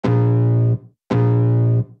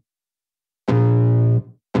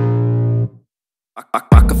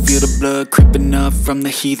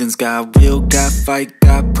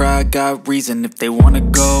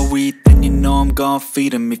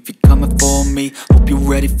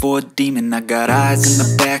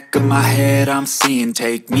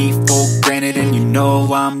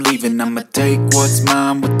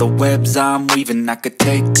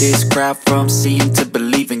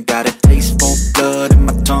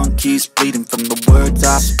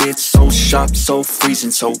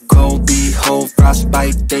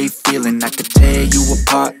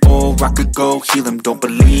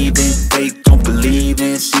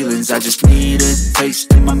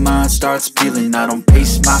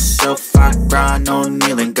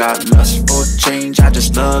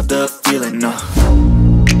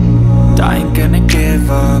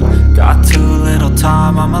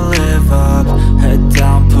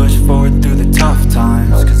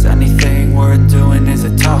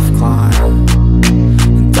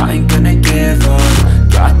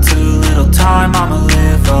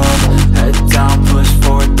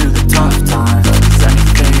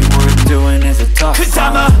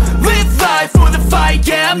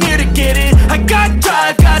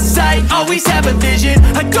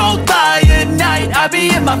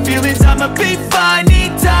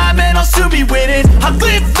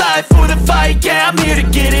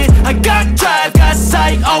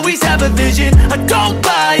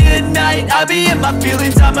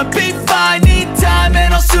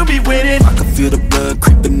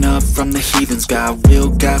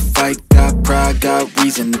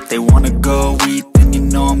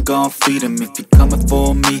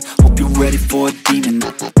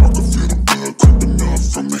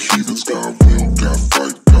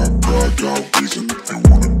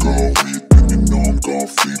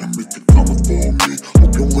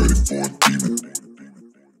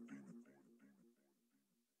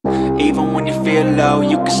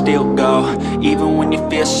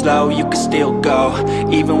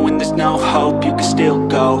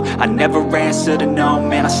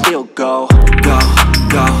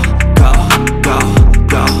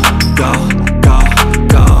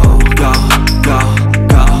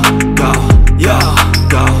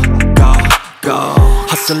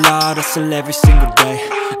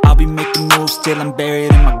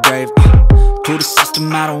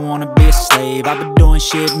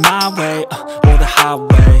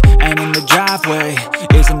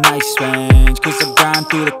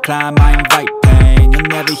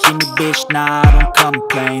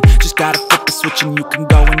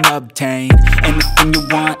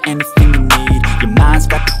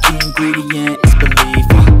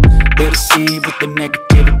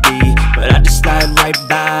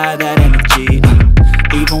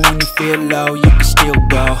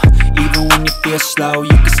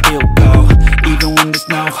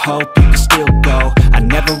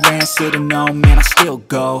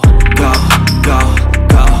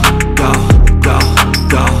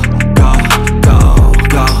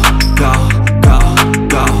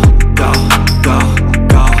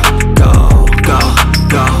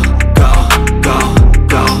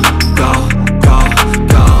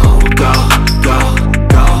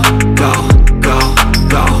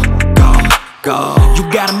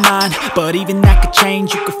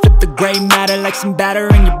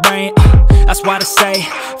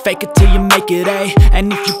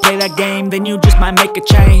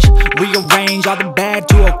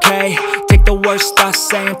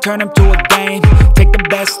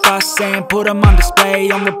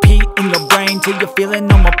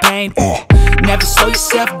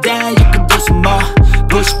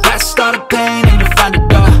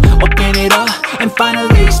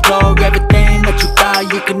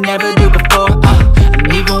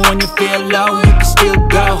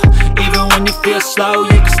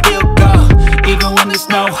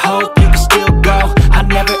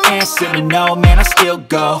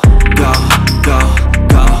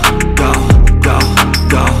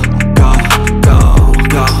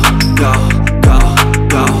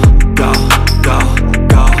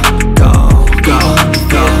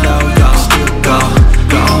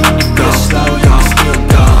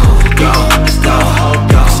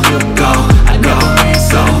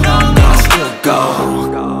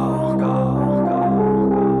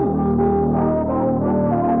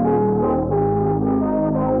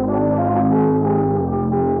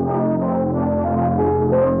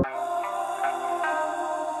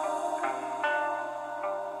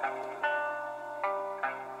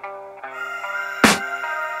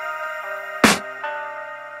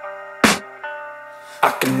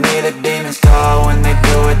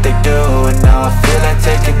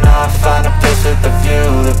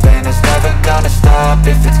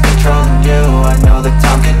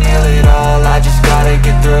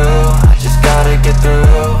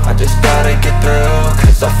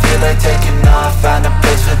taking off, find a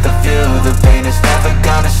place with a view. The pain is never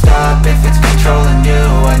gonna stop if it's controlling you.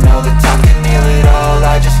 I know that time can heal it all,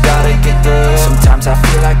 I just gotta get through. Sometimes I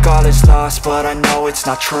feel like all is lost, but I know it's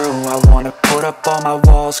not true. I wanna put up all my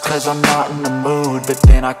walls cause I'm not in the mood, but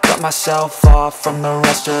then I cut myself off from the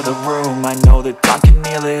rest of the room. I know that time can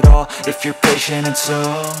heal it all if you're patient and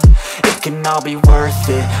soon it can all be worth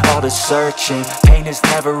it, all the searching. Pain is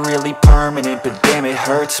never really permanent, but damn it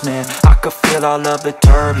hurts, man. I could feel all of the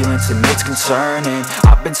turbulence and it's concerning.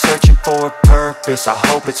 I've been searching for a purpose, I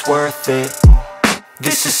hope it's worth it.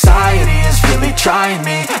 This society is really trying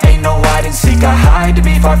me. Ain't no hide and seek, I hide to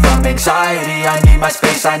be far from anxiety. I need my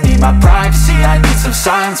space, I need my privacy. I need some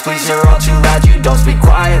silence, please, you're all too loud. You don't speak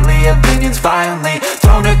quietly, opinions violently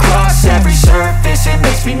thrown across every surface. It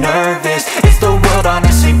makes me nervous, is the world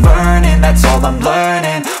honestly burning? That's all I'm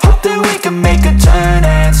learning. Hope that we can make a turn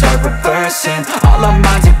and start reversing all our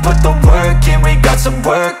minds and put the work in. We got some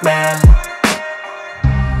work, man.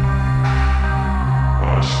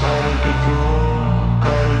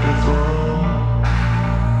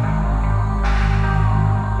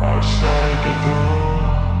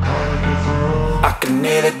 I can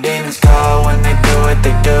hear the demons call when they do what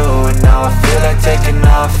they do, and now I feel like taking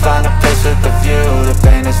off, find a place with a view. The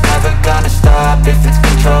pain is never gonna stop if it's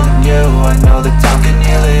controlling you. I know that time can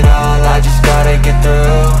heal it all, I just gotta get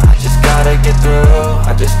through. I just gotta get through,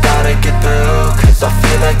 I just gotta get through. Cause I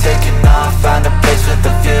feel like taking off, find a place with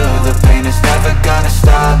a view. The pain is never gonna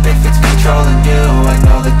stop if it's controlling you. I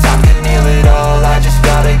know that time can heal it all, I just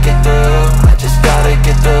gotta get through. I just gotta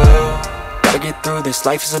get through. Gotta get through this,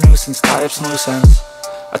 life is a nuisance, tie up some loose ends.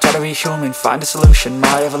 I try to be human, find a solution,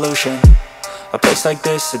 my evolution. A place like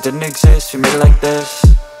this, it didn't exist, we made it like this.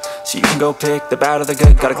 So you can go pick the bad or the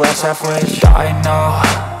good, got a glass half wish. I know,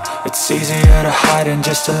 it's easier to hide than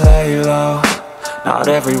just to lay low. Not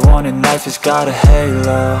everyone in life has got a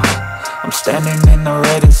halo. I'm standing in the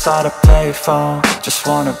red inside a payphone, just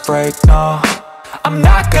wanna break, no. I'm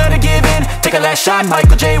not gonna give in, take a last shot,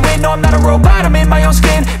 Michael J. Win. No, I'm not a robot, I'm in my own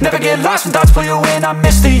skin. Never get lost when thoughts pull you in. I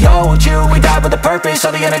miss the old you, we died with a purpose.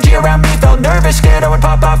 All the energy around me felt nervous, scared I would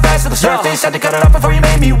pop out fast to the surface. Had to cut it off before you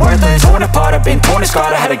made me worthless. Torn apart, I've been torn and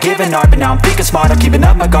scarred. I had a given art, but now I'm thinking smart. I'm keeping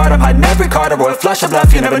up my guard, I'm hiding every card. A royal flush of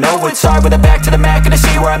bluff, you never know what's hard. With a back to the mat, gonna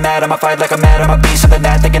see where I'm at. I'ma fight like I'm mad, I'ma be something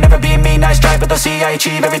that they can never be me. Nice try, but they'll see I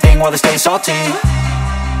achieve everything while they stay salty.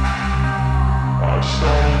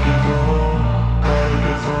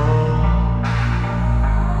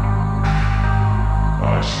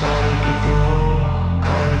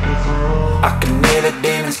 I can hear the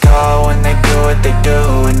demons call when they do what they do,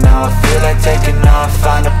 and now I feel like taking off,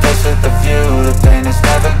 find a place with a view. The pain is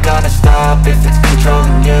never gonna stop if it's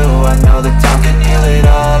controlling you. I know that time can heal it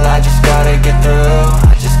all, I just gotta get through.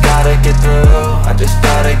 I just gotta get through, I just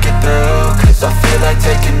gotta get through. Cause I feel like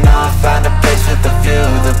taking off, find a place with a view.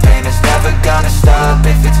 The pain is never gonna stop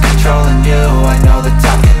if it's controlling you. I know that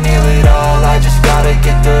time can heal it all, I just gotta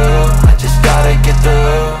get through. I just gotta get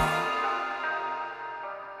through.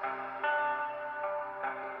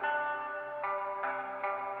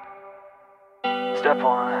 Step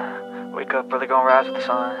 1, wake up early, gon' rise with the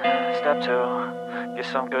sun. Step 2, get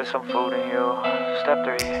some good, some food in you. Step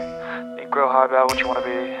 3, think real hard about what you wanna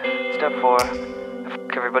be. Step 4,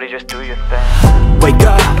 fuck everybody, just do your thing. Wake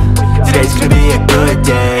up, today's gonna be a good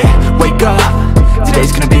day. Wake up,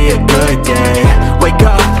 today's gonna be a good day. Wake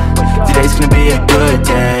up, today's gonna be a good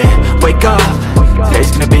day. Wake up,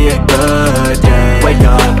 today's gonna be a good day. Wake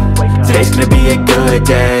up, today's gonna be a good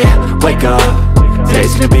day. Wake up,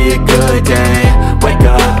 today's gonna be a good day. Wake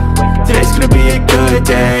up, today's gonna be a good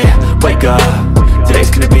day. Wake up,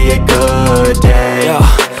 today's gonna be a good day. Yo,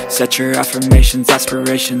 set your affirmations,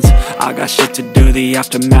 aspirations. I got shit to do, the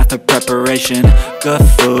aftermath of preparation. Good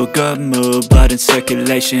food, good mood, blood in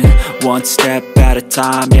circulation. One step at a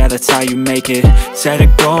time, yeah, that's how you make it. Set a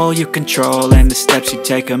goal you control and the steps you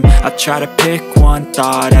take them. I try to pick one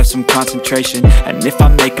thought, have some concentration. And if I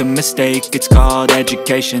make a mistake, it's called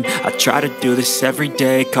education. I try to do this every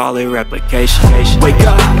day, call it replication. Wake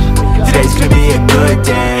up, today's gonna be a good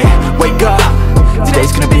day. Wake up,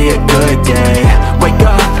 today's gonna be a good day. Wake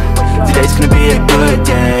up, today's gonna be a good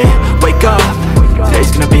day. Wake up,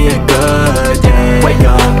 today's gonna be a good day. Wake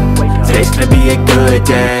up, today's gonna be a good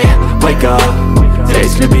day. Wake up,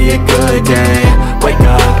 today's gonna be a good day. Wake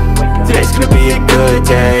up, today's gonna be a good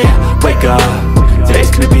day. Wake up,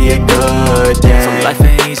 today's gonna be a good day. So life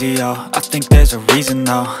ain't easy, yo, I think there's a reason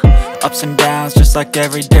though. Ups and downs, just like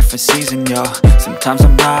every different season, yo. Sometimes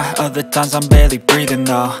I'm high, other times I'm barely breathing,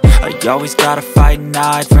 though. I always gotta fight and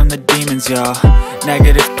hide from the demons, yo.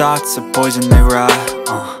 Negative thoughts are poison, they rot,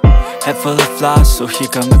 Head full of flies, so here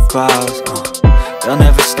come the clouds, they'll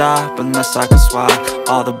never stop unless I can swap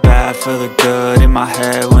all the bad for the good in my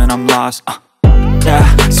head when I'm lost. Yeah,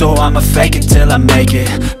 so I'ma fake it till I make it.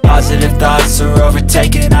 Positive thoughts are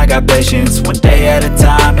overtaken, I got patience. One day at a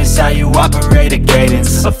time is how you operate a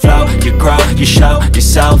cadence. A flow, you grow, you show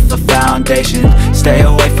yourself a foundation. Stay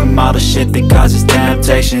away from all the shit that causes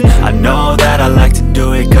temptation. I know that I like to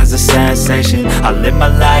do it cause it's sensation. I live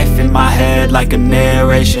my life in my head like a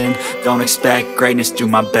narration. Don't expect greatness, do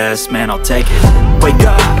my best, man, I'll take it. Wake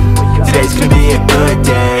up, today's gonna be a good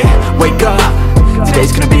day. Wake up,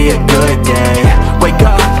 today's gonna be a good day. Wake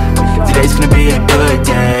up, today's gonna be a good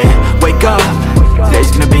day. Wake up,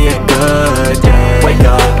 today's gonna be a good day. Wake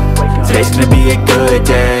up, today's gonna be a good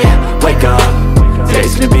day. Wake up,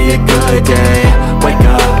 today's gonna be a good day. Wake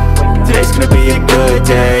up, today's gonna be a good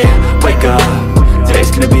day. Wake up,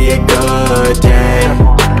 today's gonna be a good day.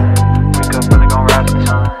 Wake up, really gonna rise to the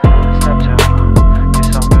sun. Step 2,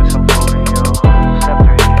 get some good, some food in you. Step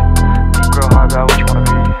 3, think real hard about what you wanna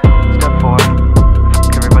be. Step 4,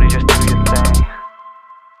 everybody just do your thing.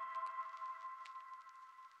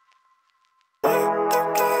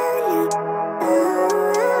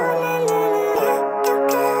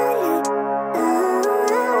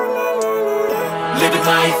 Living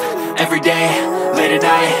life, every day, late at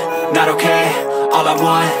night, not okay. All I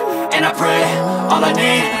want, and I pray, all I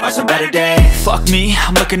need are some better days. Fuck me,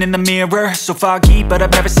 I'm looking in the mirror, so foggy, but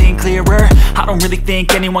I've never seen clearer. I don't really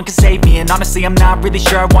think anyone can save me, and honestly I'm not really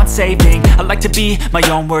sure I want saving. I like to be my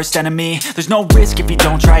own worst enemy. There's no risk if you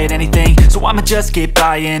don't try at anything, so I'ma just keep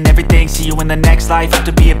buying everything. See you in the next life, have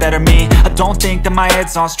to be a better me. I don't think that my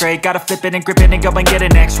head's on straight, gotta flip it and grip it and go and get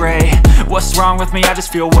an x-ray. What's wrong with me? I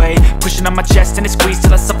just feel weight pushing on my chest and it squeezes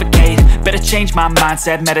till I suffocate. Better change my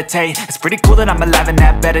mindset, meditate. It's pretty cool that I'm alive and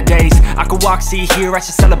have better days. I could walk, see, hear, I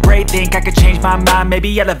should celebrate. Think I could change my mind,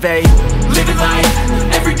 maybe elevate. Living life,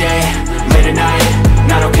 every day, late at night,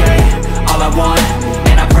 not okay. All I want,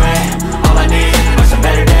 and I pray, all I need are some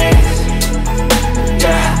better days.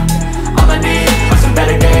 Yeah, all I need are some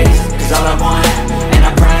better days. Cause all I want, and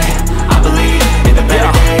I pray, I believe in the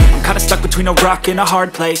better days. I'm kinda stuck between a rock and a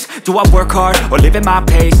hard place. Do I work hard or live at my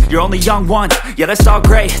pace? You're only young once, yeah that's all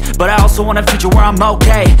great, but I also want a future where I'm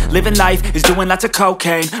okay. Living life is doing lots of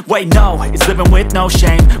cocaine. Wait no, it's living with no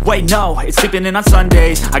shame. Wait no, it's sleeping in on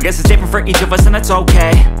Sundays. I guess it's different for each of us and that's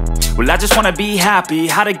okay. Well I just wanna be happy,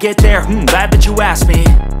 how to get there? Glad that you asked me.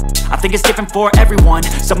 I think it's different for everyone.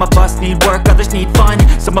 Some of us need work, others need fun.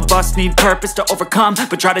 Some of us need purpose to overcome.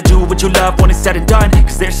 But try to do what you love when it's said and done.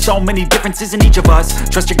 Cause there's so many differences in each of us.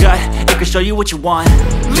 Trust your gut, it can show you what you want.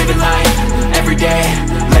 Living life, every day,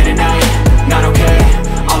 late at night, not okay.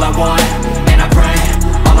 All I want, and I pray,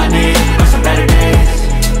 all I need are some better days.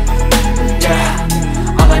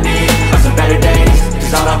 Yeah, all I need are some better days.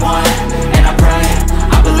 Cause all I want, and I pray,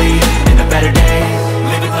 I believe in the better days.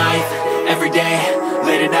 Living life, every day,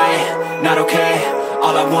 late at night, not okay.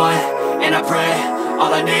 All I want, and I pray,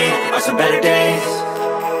 all I need are some better days.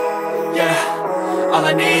 Yeah, all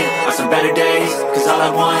I need are some better days. Cause all I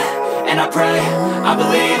want, and I pray, I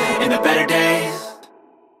believe in the better days.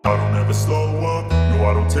 I don't ever slow up, no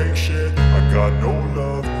I don't take shit. I got no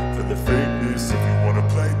love for the fakeness. If you wanna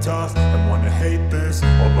play tough and wanna hate this,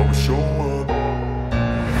 I'll always show up.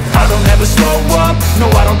 I don't ever slow up, no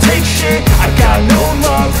I don't take shit. I got no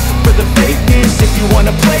love for the fakeness. If you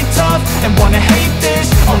wanna play tough and wanna hate this,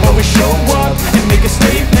 I'll always show up and make a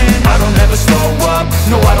statement. I don't ever slow up,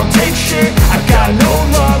 no I don't take shit. I got no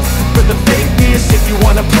love for the fakeness. If you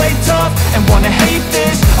wanna play tough and wanna hate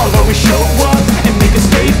this, I'll always show up and make a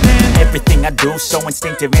statement. Everything I do so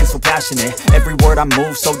instinctive and so passionate. Every word I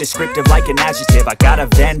move so descriptive like an adjective. I got a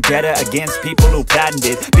vendetta against people who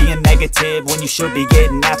patented being negative when you should be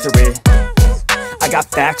getting after it. I got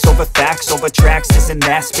facts over tracks, this and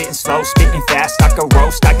that. Spitting slow, spitting fast. I could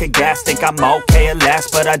roast, I could gas. Think I'm okay at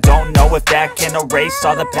last, but I don't know if that can erase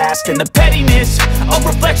all the past. And the pettiness, a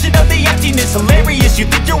reflection of the emptiness. Hilarious, you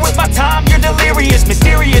think you're worth my time, you're delirious.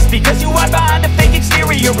 Mysterious, because you hide behind a fake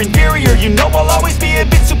exterior. Inferior, you know I'll always be a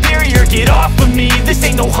bit superior. Get off of me, this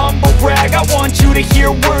ain't no humble brag. I want you to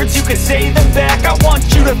hear words, you can say them back. I want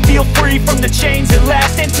you to feel free from the chains at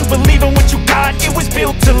last, and to believe in what you got, it was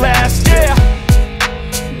built to last, yeah.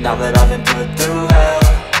 Now that I've been put through hell,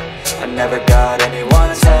 I never got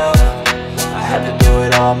anyone's help. I had to do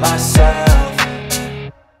it all myself.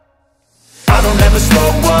 I don't ever slow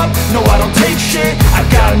up, no I don't take shit. I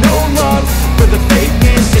got no love for the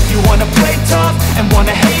fakeness. If you wanna play tough and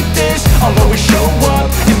wanna hate this, I'll always show up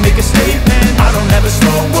and make a statement. I don't ever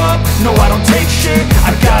slow up, no I don't take shit.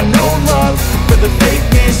 I got no love for the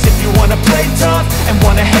fakeness. If you wanna play tough and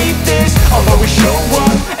wanna hate this, I'll always show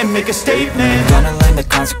up and and make a statement. Gonna learn the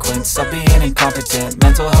consequence of being incompetent.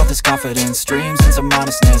 Mental health is confidence, dreams and some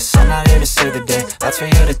honestness. I'm not here to save the day, that's for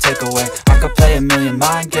you to take away. I could play a million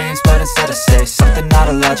mind games, but instead I say something not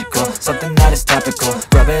illogical, something that is topical.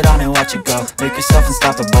 Rub it on and watch it go, make yourself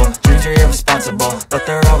unstoppable. Dreams are irresponsible, but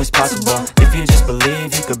they're always possible. If you just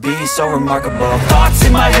believe, you could be so remarkable. Thoughts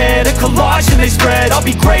in my head, a collage and they spread. I'll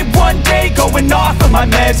be great one day, going off of my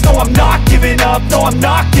meds. No, I'm not giving up, no, I'm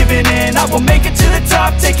not giving in. I will make it to the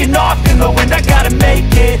top, taking off in the wind. I gotta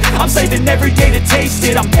make it, I'm saving every day to taste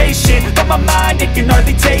it. I'm patient, but my mind, it can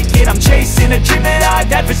hardly take it. I'm chasing a dream that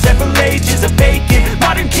I've had for several ages. A vacant,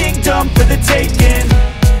 modern kingdom for the taking.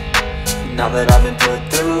 Now that I've been put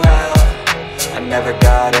through hell, I never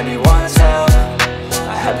got anyone's help.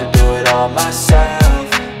 I had to do it all myself.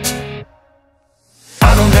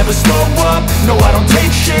 I don't ever slow up, no I don't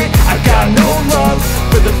take shit. I got no love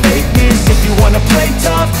for the fakeness. If you wanna play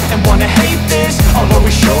tough and wanna hate this, I'll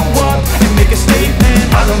always show up and make a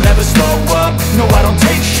statement. I don't ever slow up, no I don't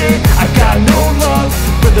take shit. I got no love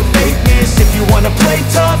for the fakeness. If you wanna play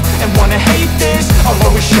tough and wanna hate this, I'll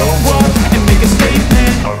always show up and make a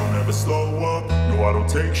statement. I don't ever slow up, no I don't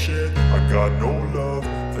take shit. I got no love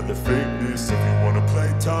for the fakeness. If you wanna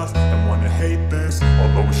play tough and wanna hate this,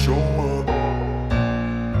 I'll always show up.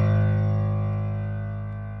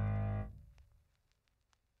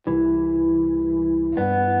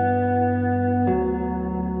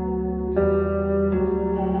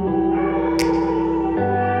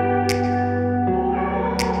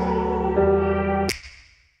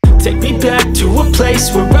 Take me back to a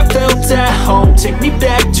place where I felt at home. Take me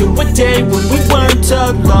back to a day when we weren't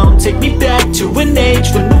alone. Take me back to an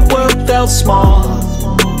age when the world felt small,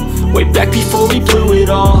 way back before we blew it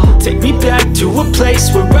all. Take me back to a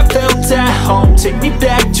place where I felt at home. Take me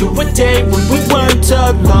back to a day when we weren't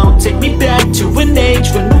alone. Take me back to an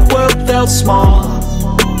age when the world felt small,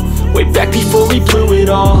 way back before we blew it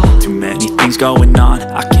all. Too many things going on,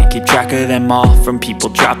 I can't keep track of them all. From people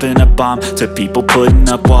dropping a bomb to people putting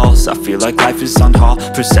up walls. I feel like life is on hold,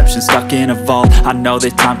 perception stuck in a vault. I know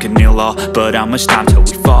that time can heal all, but how much time till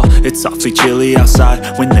we fall? It's awfully chilly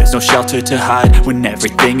outside when there's no shelter to hide. When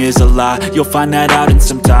everything is a lie, you'll find that out in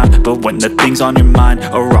some time. But when the things on your mind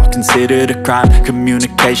are all considered a crime,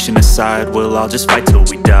 communication aside, we'll all just fight till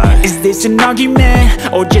we die. Is this an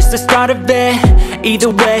argument or just the start of it? Either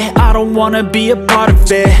way, I don't wanna be a part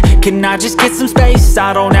of it. Can I just get some space?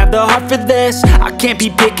 I don't have the heart for this. I can't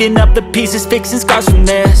be picking up the pieces, fixing scars from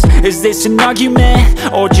this. Is this an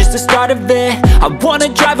argument or just the start of it? I wanna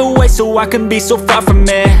drive away so I can be so far from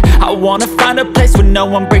it. I wanna find a place where no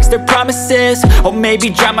one breaks their promises, or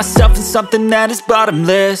maybe drown myself in something that is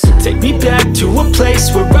bottomless. Take me back to a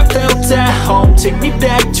place where I felt at home. Take me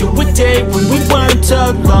back to a day when we weren't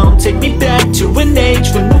alone. Take me back to an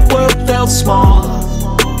age when the world felt small,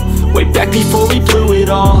 way back before we blew it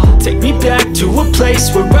all. Take me back to a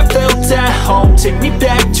place where I felt at home. Take me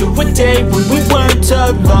back to a day when we weren't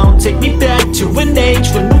alone. Take me back to an age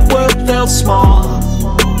when the world felt small,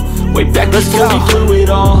 way back before we blew it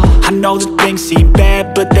all. I know that things seem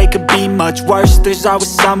bad, but they could be much worse. There's always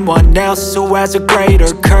someone else who has a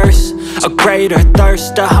greater curse, a greater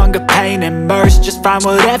thirst, a hunger, pain, and mercy. Just find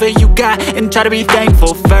whatever you got and try to be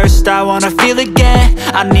thankful first. I wanna feel again,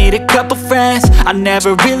 I need a couple friends. I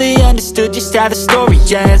never really understood just how the story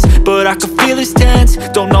ends, but I can feel it's tense,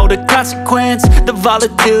 don't know the consequence. The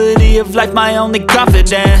volatility of life, my only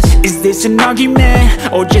confidence. Is this an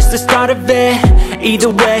argument or just the start of it? Either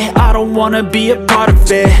way, I don't wanna be a part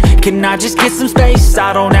of it. Can I just get some space?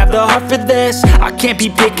 I don't have the heart for this. I can't be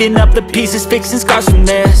picking up the pieces, fixing scars from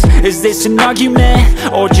this. Is this an argument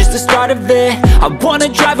or just the start of it? I wanna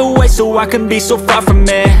drive away so I can be so far from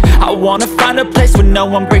it. I wanna find a place where no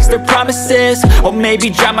one breaks their promises, or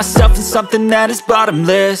maybe drown myself in something that is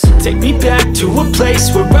bottomless. Take me back to a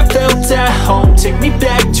place where I felt at home. Take me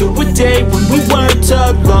back to a day when we weren't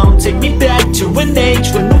alone. Take me back to an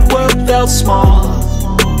age when the world felt small,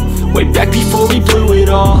 way back before we blew it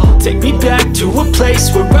all. Take me back to a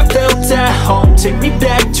place where I felt at home. Take me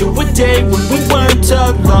back to a day when we weren't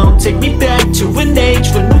alone. Take me back to an age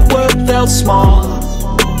when the world felt small,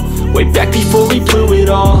 way back before we blew it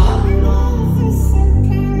all.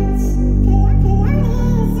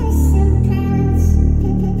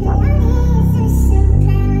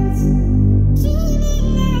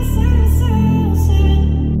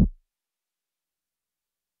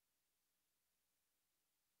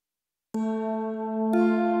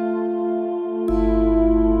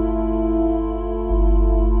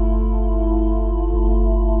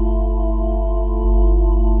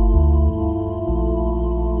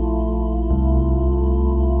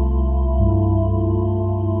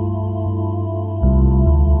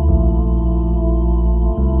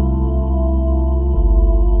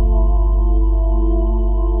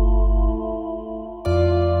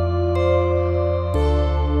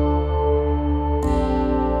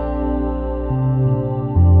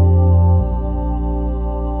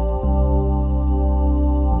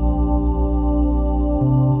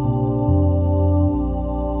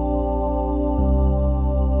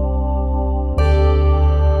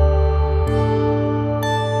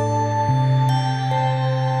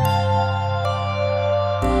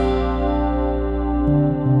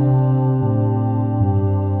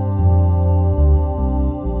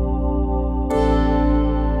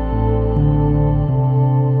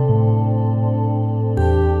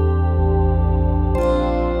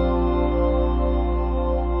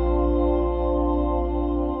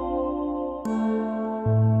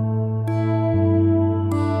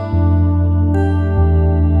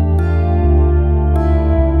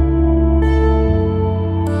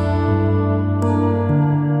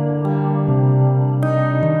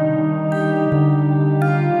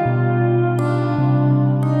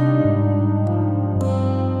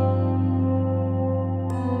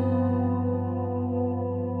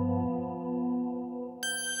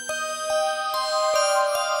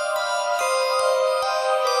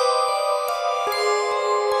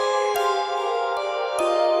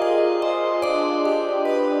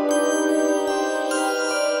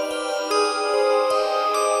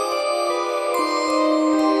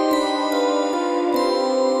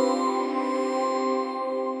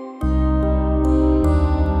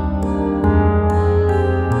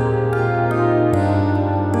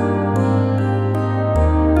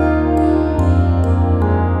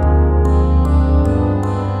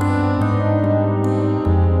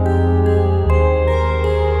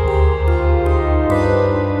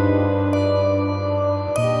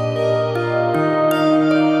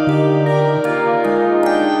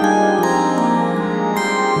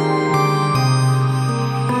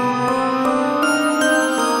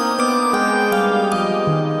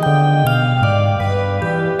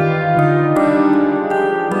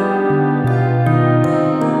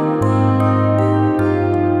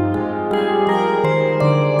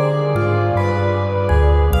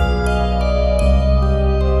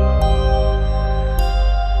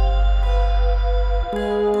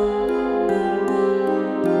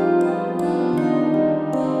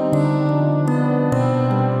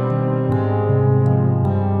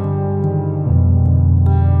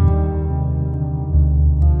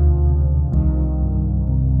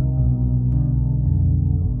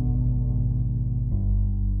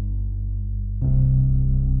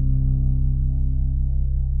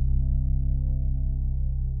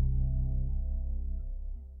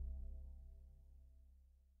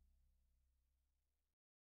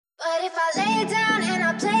 But if I lay down and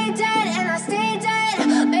I play dead and I stay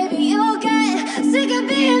dead, maybe you'll get sick of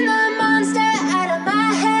being the monster out of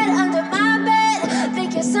my head, under my bed.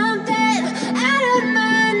 Think you're something out of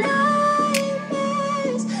my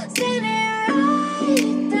nightmares, standing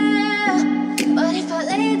right there. But if I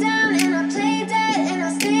lay down and I play dead and I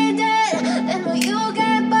stay dead, then will you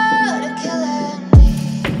get bored of killing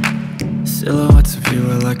me? Silhouettes of you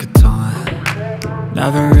are like a taunt.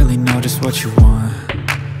 Never really know just what you want.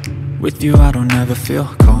 With you I don't ever feel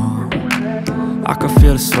calm. I can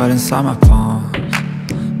feel the sweat inside my palms.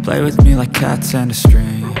 Play with me like cats and a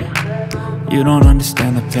string. You don't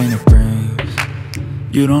understand the pain it brings.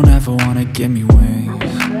 You don't ever wanna give me wings.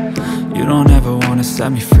 You don't ever wanna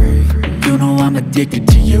set me free. You know I'm addicted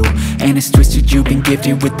to you, and it's twisted, you've been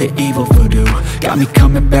gifted with the evil voodoo. Got me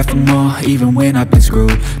coming back for more, even when I've been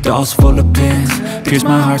screwed. Dolls full of pins, pierce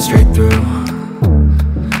my heart straight through.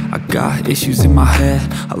 I got issues in my head,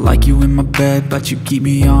 I like you in my bed, but you keep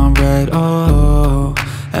me on red. Oh,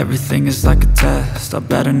 everything is like a test, I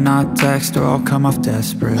better not text or I'll come off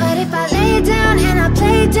desperate. But if I lay down and I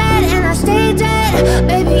play dead and I stay dead,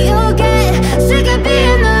 maybe you'll get sick of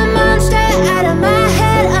being the monster out of my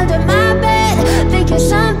head, under my bed. Think you're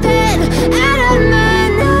something out of my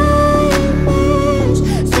nightmares,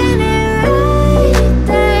 standing right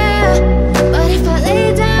there. But if I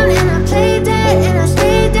lay down and I play dead and I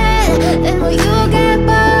stay dead, then will you get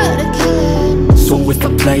bored of killing me? So if I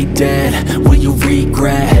play dead, will you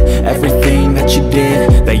regret everything that you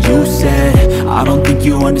did, that you said? I don't think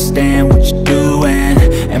you understand what you're doing,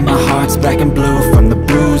 and my heart's black and blue from the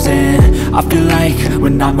bruising. I feel like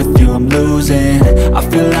when I'm with you I'm losing. I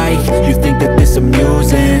feel like you think that this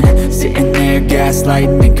amusing, sitting there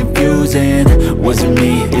gaslighting and confusing. Was it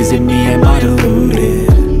me? Is it me? Am I deluded?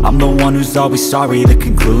 I'm the one who's always sorry, the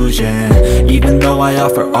conclusion. Even though I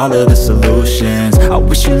offer all of the solutions, I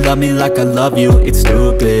wish you loved me like I love you, it's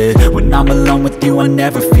stupid. When I'm alone with you I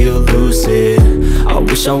never feel lucid. I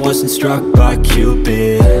wish I wasn't struck by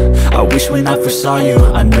Cupid. I wish when I first saw you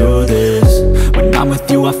I knew this. When I'm with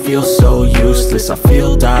you I feel so useless, I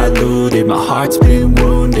feel diluted, my heart's been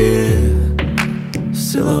wounded.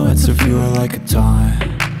 Silhouettes of you are like a taunt.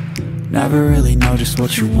 Never really know just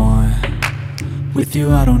what you want. With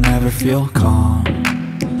you I don't ever feel calm.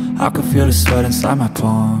 I can feel the sweat inside my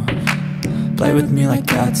palms. Play with me like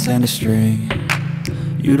cats and a string.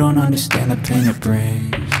 You don't understand the pain it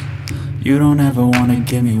brings. You don't ever wanna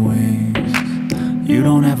give me wings. You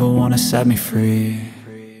don't ever wanna set me free.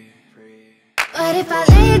 But if I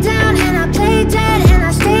lay down and I play dead and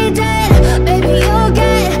I stay dead, maybe you'll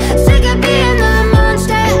get sick of being the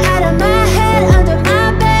monster out of my head, under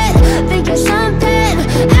my bed. Think you're something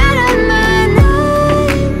out of my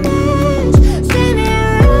nightmares,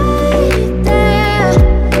 standing right there.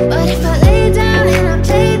 But if I lay down and I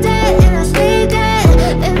play dead and I stay dead,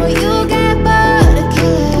 then will you get bored of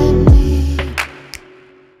killing me?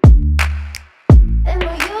 Then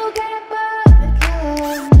will you get bored of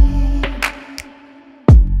killing me?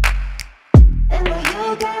 Then will you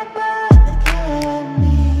get bored of killing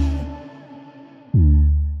me?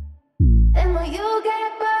 Then will you get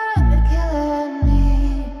bored of killing me?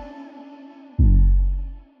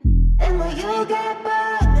 Then will you get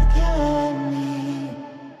bored of killing me?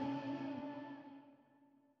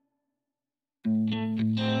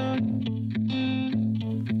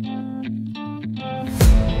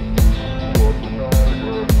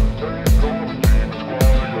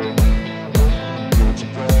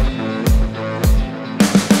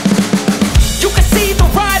 You can see the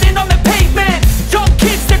writing on the pavement. Young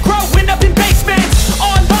kids, they're growing up in basements.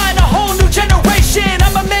 Online, a whole new generation.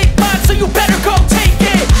 I'ma make mine, so you better go take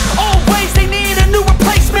it. Always, they need a new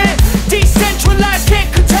replacement. Decentralized,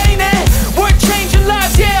 can't contain it. We're changing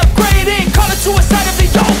lives, yeah, upgrading. Call it suicide of the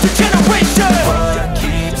older generation. What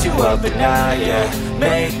keeps you up at night, yeah?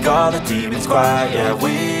 Make all the demons quiet, yeah.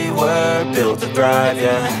 We were built to thrive,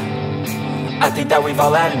 yeah. I think that we've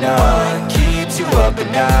all had enough. What keeps you up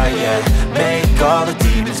at night, yeah? Make all the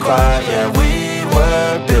demons quiet, yeah. We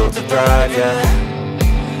were built to thrive, yeah.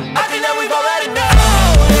 I think that we've all had enough.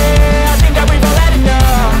 Yeah, I think that we've all had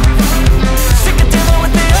enough. Sick of dealing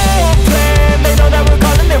with the old plan. They know that we're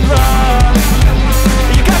calling it wrong.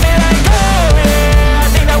 You got me like, oh yeah, I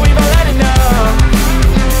think that we've all had enough.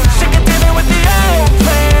 Sick of dealing with the old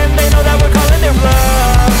plan. They know that we're calling it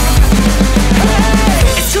wrong.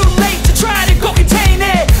 Hey, it's too late to try to go contain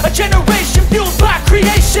it. A generation fueled by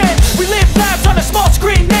creation. We live lives on a small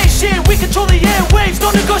screen nation. We control the airwaves,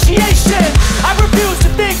 no negotiation. I refuse to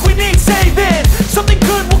think we need saving. Something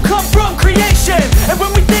good will come from creation. And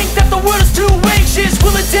when we think that the world is too anxious,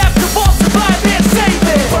 we'll adapt, evolve, survive and save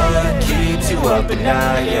it. What keeps you up up at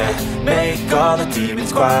night, yeah. Make all the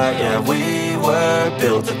demons quiet, yeah. We were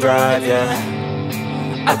built to thrive, yeah.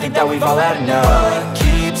 I think that we've all had enough. What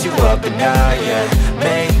keeps you up at night, yeah.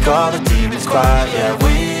 Make all the demons quiet, yeah.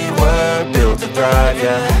 We were built to thrive,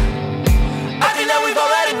 yeah. I think that we've all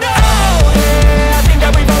had enough. Yeah, I think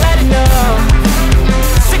that we've all had enough.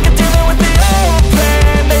 Sick of dealing with the old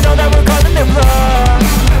plan. They know that we're calling it wrong.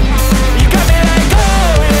 You got me like,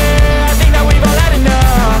 oh yeah, I think that we've all had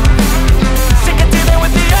enough. Sick of dealing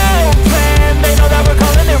with the old plan. They know that we're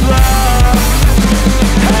calling it wrong.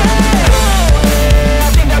 Hey, oh yeah, I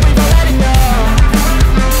think that we've all had enough.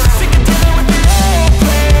 Sick of dealing with the old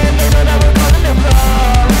plan. They know that we're calling it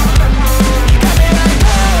wrong. You got me like,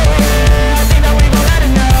 oh yeah, I think that we've all had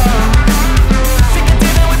enough. Sick of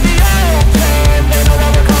dealing with the old plan. They know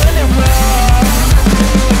that we're calling it wrong.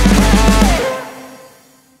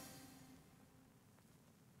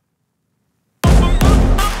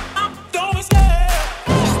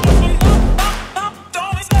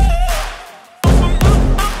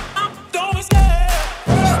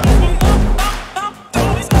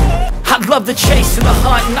 I love the chase and the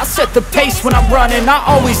hunt, and I set the pace when I'm running. I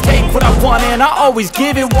always take what I want and I always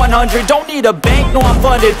give it 100. Don't need a bank, no I'm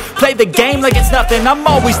funded. Play the game like it's nothing. I'm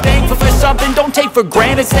always thankful for something. Don't take for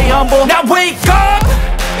granted, stay humble. Now wake up!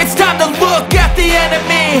 It's time to look at the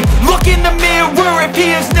enemy. Look in the mirror if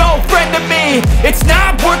he is no friend to me. It's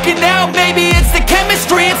not working out, maybe it's the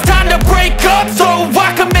chemistry. It's time to break up so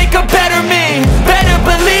I can make a better me. Better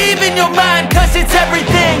believe in your mind, cause it's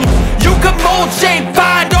everything. You can mold, shape,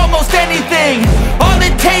 find almost anything. All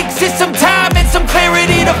it takes is some time and some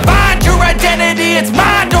clarity to find your identity. It's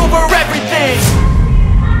mind over everything.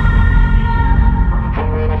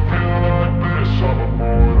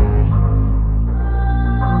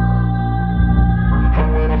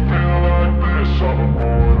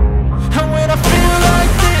 And when I feel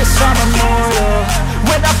like this, I'm immortal.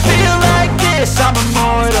 When I feel like this, I'm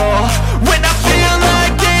immortal. When I feel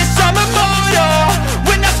like this, I'm immortal.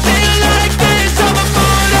 When I feel like this, I'm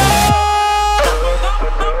immortal.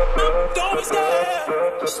 Don't be scared.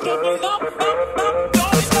 Just open up.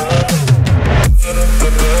 Don't be scared.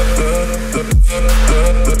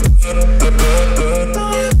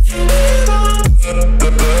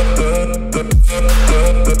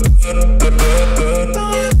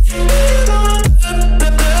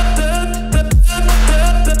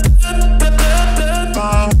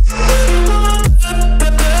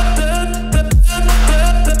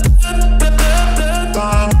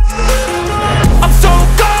 I'm so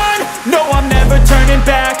gone, no I'm never turning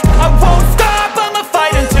back. I won't stop, I'ma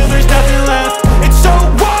fight until there's nothing left. It's so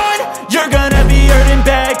on, you're gonna be hurting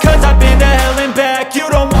bad. Cause I've been to hell and back. You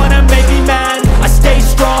don't wanna make me mad. I stay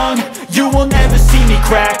strong, you will never see me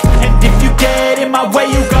crack. And if you get in my way,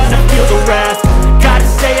 you gonna feel the wrath. Gotta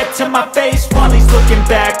say it to my face while he's looking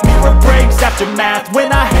back. Mirror breaks after math,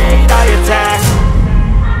 when I hate I attack.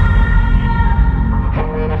 And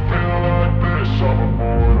when I feel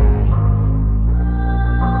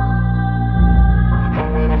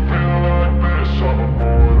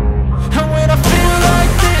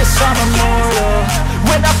like this, I'm immortal.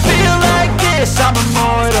 When I feel like this, I'm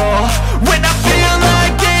immortal. When I feel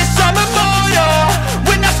like this, I'm immortal.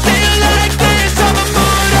 When I feel like this, I'm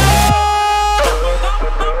immortal.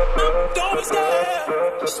 Don't be scared.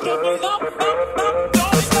 Just open up.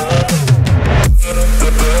 Don't be scared.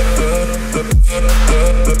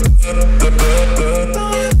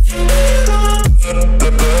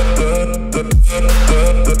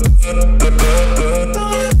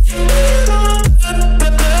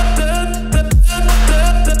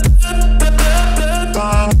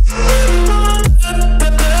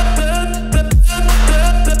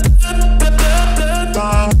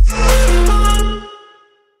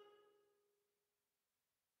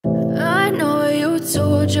 I know you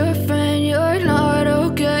told your friend you're not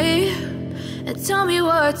okay. And tell me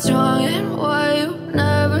what's wrong and why you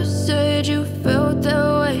never said you felt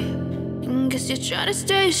that way. And guess you're trying to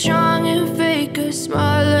stay strong and fake a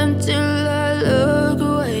smile until I look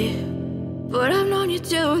away. But I've known you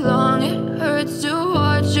too long, it hurts to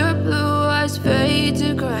watch your blue eyes fade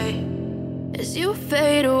to gray as you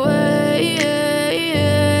fade away.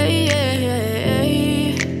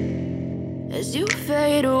 As you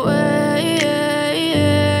fade away.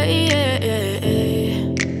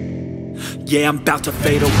 Yeah, I'm about to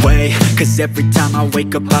fade away, cause every time I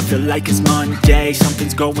wake up I feel like it's Monday.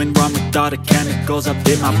 Something's going wrong with all the chemicals up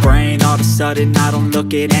in my brain. All of a sudden I don't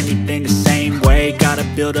look at anything the same way. Gotta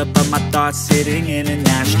build up of my thoughts sitting in an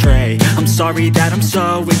ashtray. I'm sorry that I'm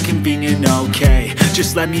so inconvenient, okay.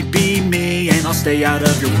 Just let me be me and I'll stay out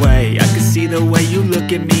of your way. I can see the way you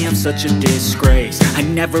look at me, I'm such a disgrace. I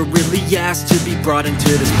never really asked to be brought into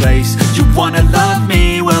this place. You wanna love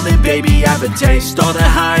me? Well then baby, have a taste. All the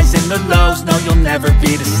highs and the lows, no, you'll never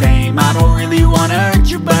be the same. I don't really wanna hurt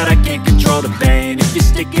you, but I can't control the pain. If you're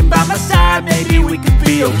sticking by my side, maybe we could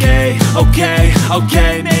be okay.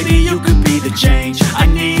 Okay, maybe you could be the change I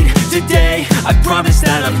need today. I promise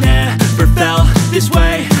that I've never felt this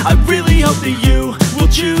way. I really hope that you will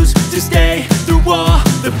choose to stay through all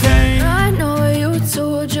the pain. I know you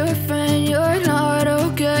told your friend you're not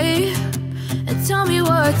okay, and tell me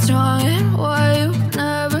what's wrong and why you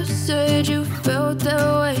never said you felt that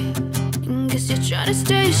way. Guess you're trying to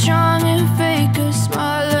stay strong and fake a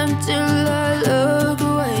smile until I look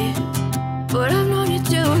away. But I've known you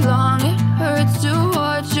too long, it hurts to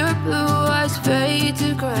watch your blue eyes fade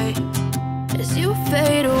to gray as you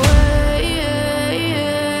fade away.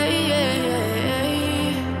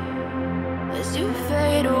 As you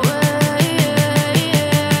fade away.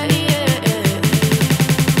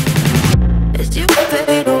 As you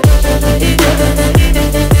fade away.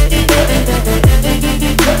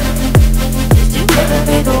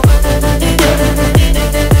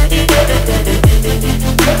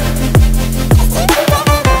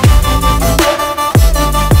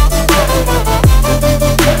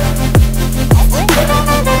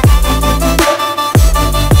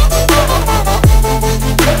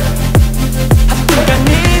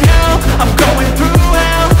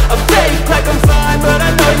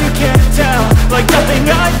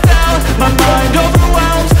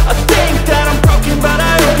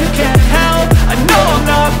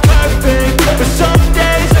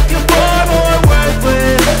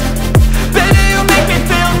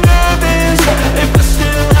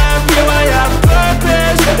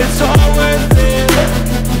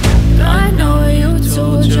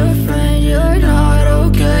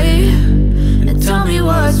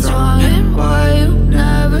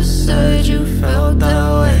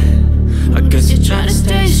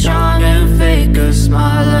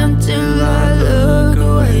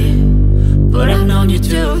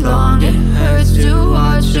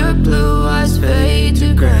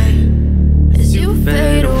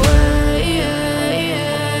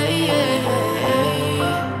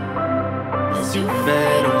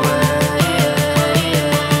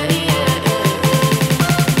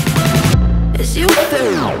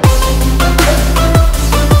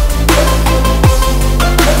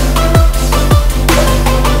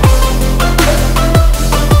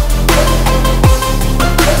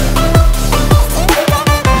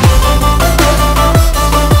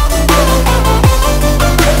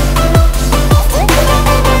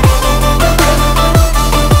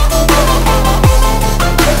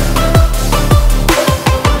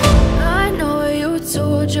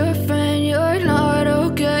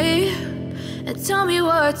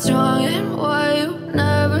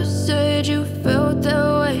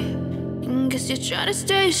 Try to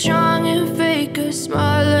stay strong and fake a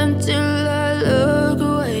smile until I look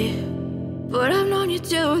away. But I've known you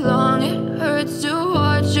too long, it hurts to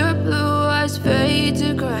watch your blue eyes fade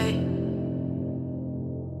to gray.